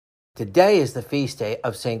Today is the feast day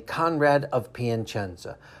of St. Conrad of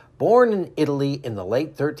Piacenza. Born in Italy in the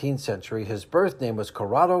late 13th century, his birth name was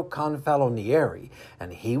Corrado Confalonieri,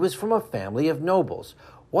 and he was from a family of nobles.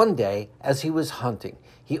 One day, as he was hunting,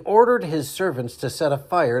 he ordered his servants to set a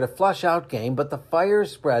fire to flush out game, but the fire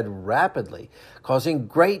spread rapidly, causing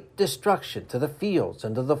great destruction to the fields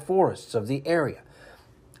and to the forests of the area.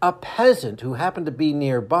 A peasant who happened to be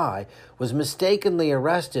nearby was mistakenly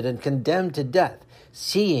arrested and condemned to death.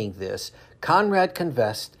 Seeing this, Conrad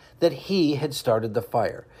confessed that he had started the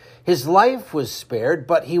fire. His life was spared,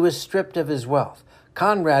 but he was stripped of his wealth.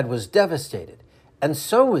 Conrad was devastated, and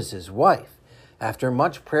so was his wife. After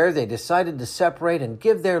much prayer, they decided to separate and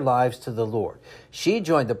give their lives to the Lord. She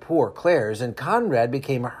joined the Poor Clares, and Conrad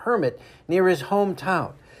became a hermit near his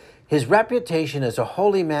hometown. His reputation as a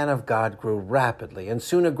holy man of God grew rapidly, and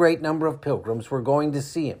soon a great number of pilgrims were going to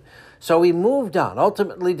see him. So he moved on,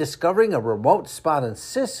 ultimately discovering a remote spot in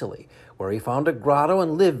Sicily, where he found a grotto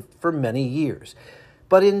and lived for many years.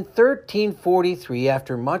 But in 1343,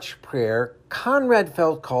 after much prayer, Conrad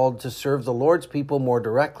felt called to serve the Lord's people more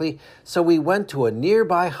directly, so he went to a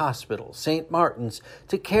nearby hospital, St. Martin's,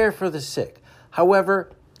 to care for the sick. However,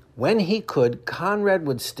 when he could, Conrad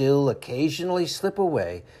would still occasionally slip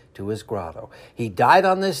away to his grotto. He died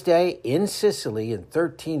on this day in Sicily in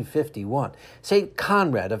 1351. St.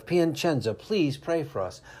 Conrad of Piacenza, please pray for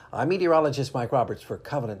us. I'm meteorologist Mike Roberts for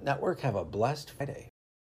Covenant Network. Have a blessed Friday.